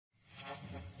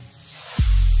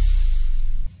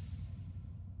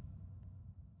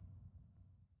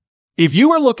If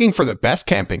you are looking for the best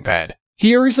camping bed,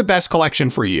 here is the best collection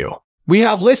for you. We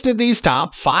have listed these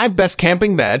top 5 best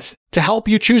camping beds to help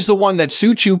you choose the one that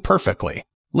suits you perfectly.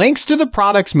 Links to the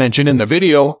products mentioned in the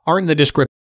video are in the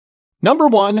description. Number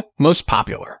 1. Most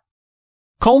popular.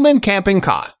 Coleman Camping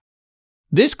Cot.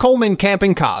 This Coleman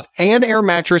Camping Cot and air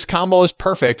mattress combo is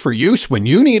perfect for use when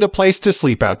you need a place to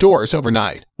sleep outdoors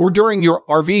overnight or during your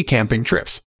RV camping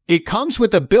trips. It comes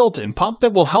with a built-in pump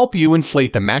that will help you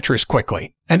inflate the mattress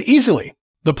quickly and easily.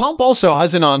 The pump also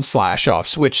has an on/off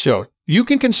switch so you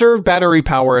can conserve battery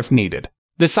power if needed.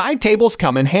 The side tables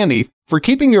come in handy for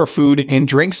keeping your food and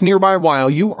drinks nearby while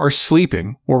you are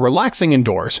sleeping or relaxing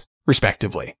indoors,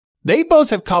 respectively. They both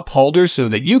have cup holders so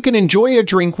that you can enjoy a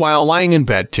drink while lying in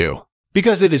bed too.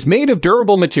 Because it is made of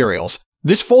durable materials,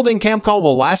 this folding camp cot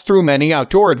will last through many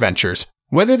outdoor adventures,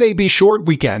 whether they be short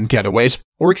weekend getaways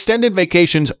or extended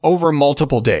vacations over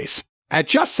multiple days. At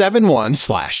just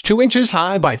 7'1" 2"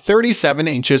 high by 37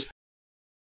 inches.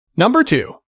 Number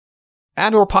 2.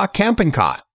 ATORPOK Camping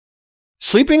Cot.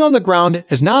 Sleeping on the ground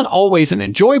is not always an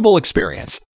enjoyable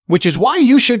experience, which is why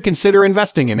you should consider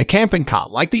investing in a camping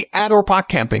cot like the ATORPOK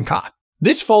Camping Cot.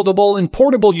 This foldable and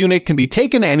portable unit can be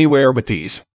taken anywhere with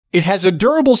ease. It has a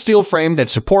durable steel frame that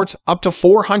supports up to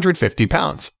 450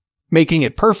 pounds, making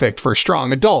it perfect for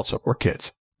strong adults or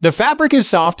kids. The fabric is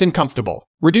soft and comfortable,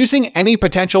 reducing any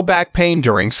potential back pain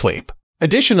during sleep.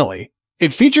 Additionally,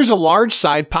 it features a large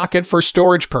side pocket for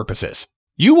storage purposes.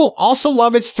 You will also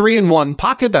love its 3-in-1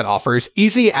 pocket that offers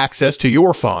easy access to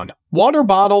your phone, water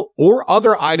bottle, or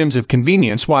other items of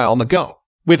convenience while on the go.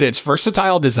 With its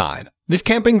versatile design, this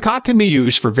camping cot can be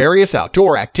used for various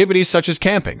outdoor activities such as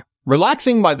camping,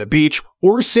 relaxing by the beach,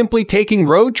 or simply taking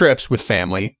road trips with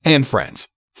family and friends.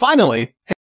 Finally,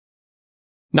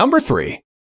 number 3.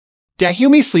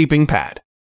 DEHUMI Sleeping Pad.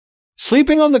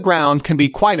 Sleeping on the ground can be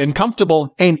quite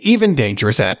uncomfortable and even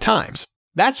dangerous at times.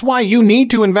 That's why you need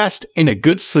to invest in a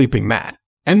good sleeping mat.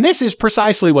 And this is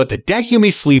precisely what the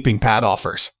DEHUMI Sleeping Pad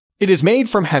offers. It is made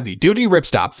from heavy-duty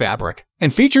ripstop fabric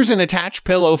and features an attached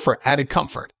pillow for added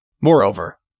comfort.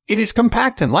 Moreover, it is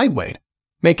compact and lightweight,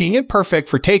 making it perfect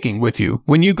for taking with you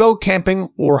when you go camping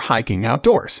or hiking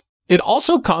outdoors. It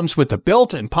also comes with a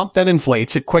built-in pump that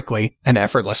inflates it quickly and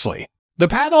effortlessly. The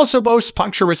pad also boasts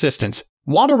puncture resistance,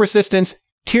 water resistance,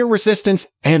 tear resistance,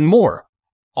 and more,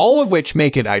 all of which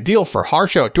make it ideal for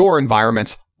harsh outdoor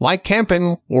environments like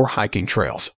camping or hiking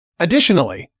trails.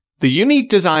 Additionally, the unique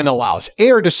design allows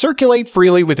air to circulate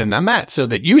freely within the mat so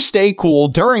that you stay cool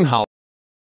during holidays.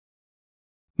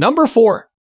 Number 4.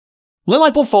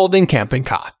 Lilypelle Folding Camping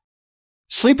Cot.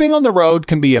 Sleeping on the road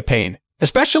can be a pain,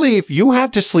 especially if you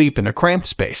have to sleep in a cramped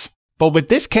space. But with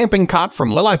this camping cot from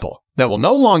Lilypelle, that will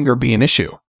no longer be an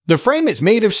issue. The frame is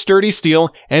made of sturdy steel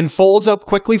and folds up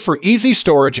quickly for easy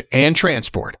storage and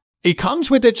transport. It comes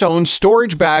with its own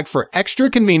storage bag for extra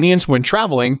convenience when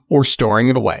traveling or storing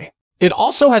it away. It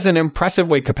also has an impressive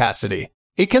weight capacity.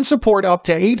 It can support up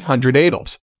to 800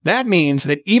 adults. That means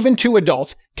that even 2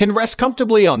 adults can rest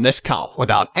comfortably on this cot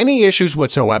without any issues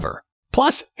whatsoever.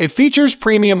 Plus, it features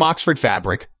premium Oxford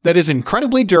fabric that is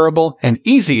incredibly durable and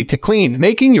easy to clean,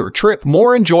 making your trip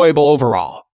more enjoyable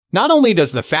overall. Not only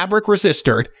does the fabric resist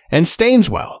dirt and stains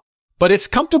well, but it's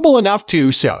comfortable enough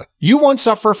too so you won't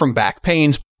suffer from back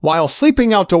pains while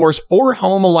sleeping outdoors or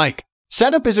home alike.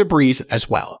 Setup is a breeze as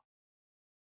well.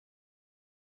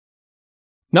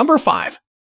 Number 5.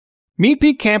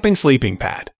 MEETPEAK Camping Sleeping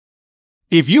Pad.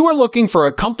 If you are looking for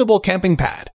a comfortable camping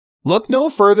pad, look no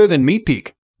further than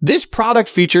MEETPEAK. This product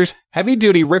features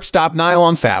heavy-duty ripstop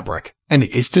nylon fabric and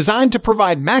is designed to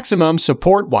provide maximum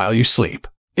support while you sleep.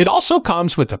 It also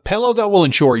comes with a pillow that will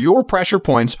ensure your pressure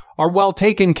points are well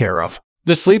taken care of.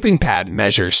 The sleeping pad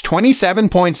measures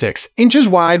 27.6 inches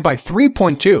wide by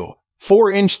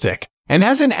 3.24 inch thick and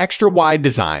has an extra wide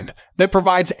design that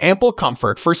provides ample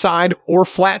comfort for side or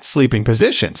flat sleeping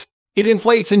positions. It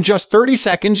inflates in just 30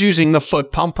 seconds using the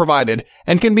foot pump provided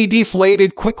and can be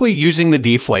deflated quickly using the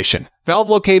deflation valve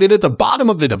located at the bottom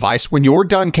of the device when you're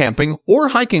done camping or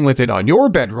hiking with it on your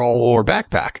bedroll or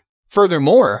backpack.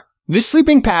 Furthermore, this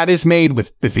sleeping pad is made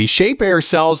with the V-shape air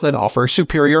cells that offer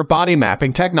superior body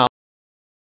mapping technology.